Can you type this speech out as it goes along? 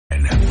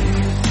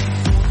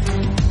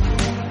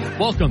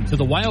Welcome to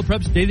the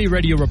WyoPreps Daily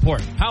Radio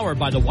Report, powered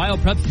by the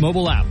WyoPreps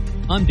mobile app.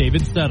 I'm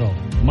David Settle.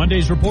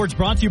 Monday's report's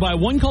brought to you by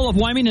One Call of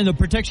Wyoming and the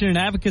Protection and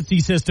Advocacy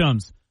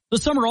Systems. The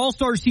Summer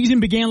All-Star season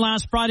began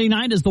last Friday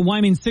night as the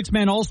Wyoming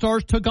six-man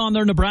All-Stars took on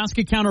their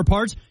Nebraska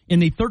counterparts in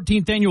the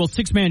 13th annual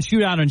six-man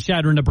shootout in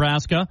Chadron,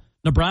 Nebraska.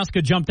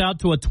 Nebraska jumped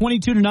out to a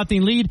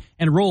 22-0 lead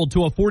and rolled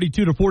to a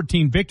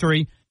 42-14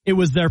 victory. It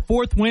was their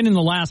fourth win in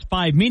the last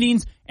 5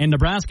 meetings, and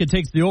Nebraska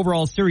takes the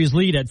overall series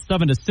lead at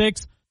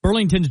 7-6.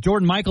 Burlington's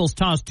Jordan Michaels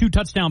tossed 2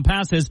 touchdown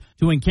passes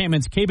to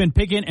Encampment's Caven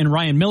Pickett and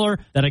Ryan Miller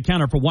that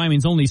accounted for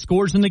Wyoming's only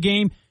scores in the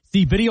game.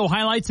 See video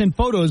highlights and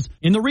photos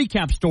in the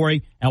recap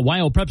story at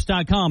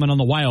WyoPreps.com and on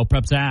the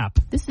WyoPreps app.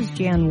 This is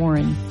Jan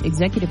Warren,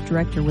 Executive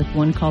Director with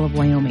One Call of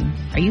Wyoming.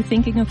 Are you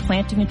thinking of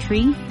planting a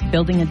tree,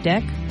 building a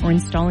deck, or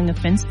installing a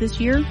fence this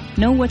year?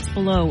 Know what's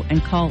below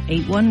and call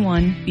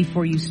 811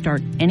 before you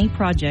start any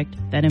project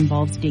that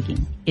involves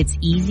digging. It's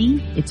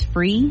easy, it's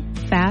free,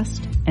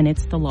 fast, and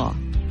it's the law.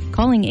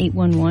 Calling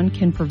 811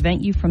 can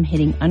prevent you from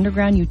hitting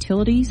underground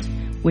utilities,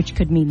 which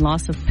could mean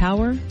loss of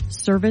power,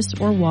 service,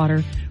 or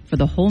water for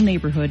the whole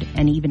neighborhood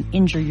and even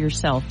injure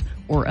yourself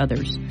or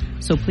others.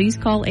 So please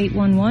call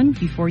 811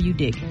 before you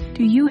dig.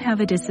 Do you have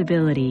a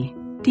disability?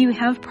 Do you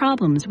have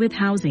problems with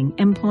housing,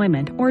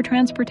 employment, or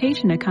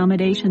transportation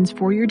accommodations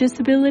for your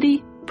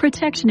disability?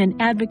 Protection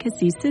and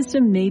Advocacy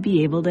System may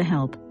be able to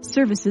help.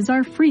 Services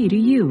are free to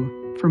you.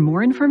 For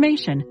more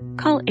information,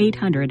 call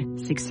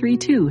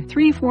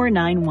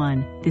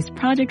 800-632-3491. This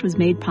project was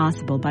made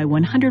possible by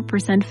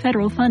 100%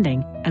 federal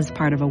funding as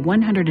part of a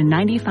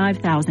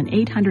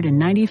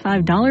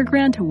 $195,895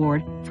 grant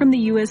award from the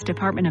U.S.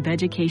 Department of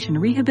Education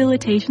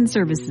Rehabilitation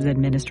Services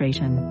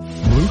Administration.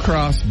 Blue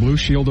Cross Blue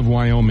Shield of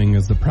Wyoming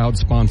is the proud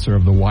sponsor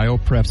of the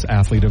WyoPreps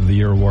Athlete of the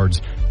Year Awards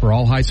for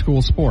all high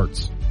school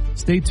sports.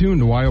 Stay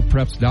tuned to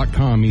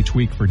WyoPreps.com each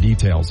week for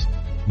details.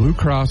 Blue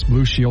Cross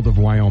Blue Shield of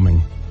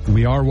Wyoming.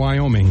 We are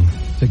Wyoming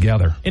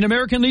together. In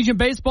American Legion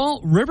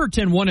Baseball,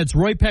 Riverton won its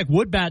Roy Peck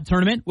Woodbat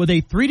tournament with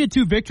a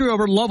 3-2 victory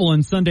over Lovell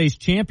in Sunday's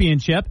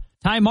championship.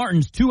 Ty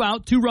Martin's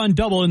 2-out, 2-run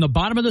double in the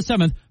bottom of the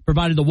 7th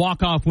provided the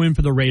walk-off win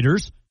for the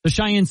Raiders. The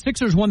Cheyenne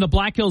Sixers won the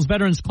Black Hills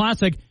Veterans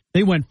Classic.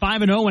 They went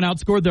 5-0 and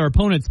outscored their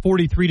opponents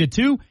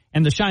 43-2.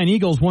 And the Cheyenne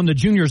Eagles won the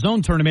Junior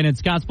Zone tournament in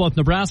Scottsbluff,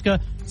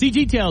 Nebraska. See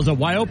details at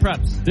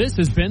WyoPreps. This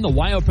has been the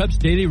WyoPreps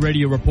Daily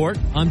Radio Report.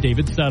 I'm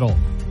David Settle.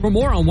 For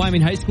more on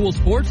Wyoming High School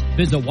sports,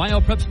 visit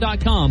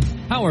WyoPreps.com,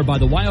 powered by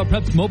the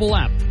WyoPreps mobile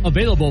app,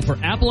 available for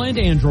Apple and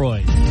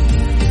Android.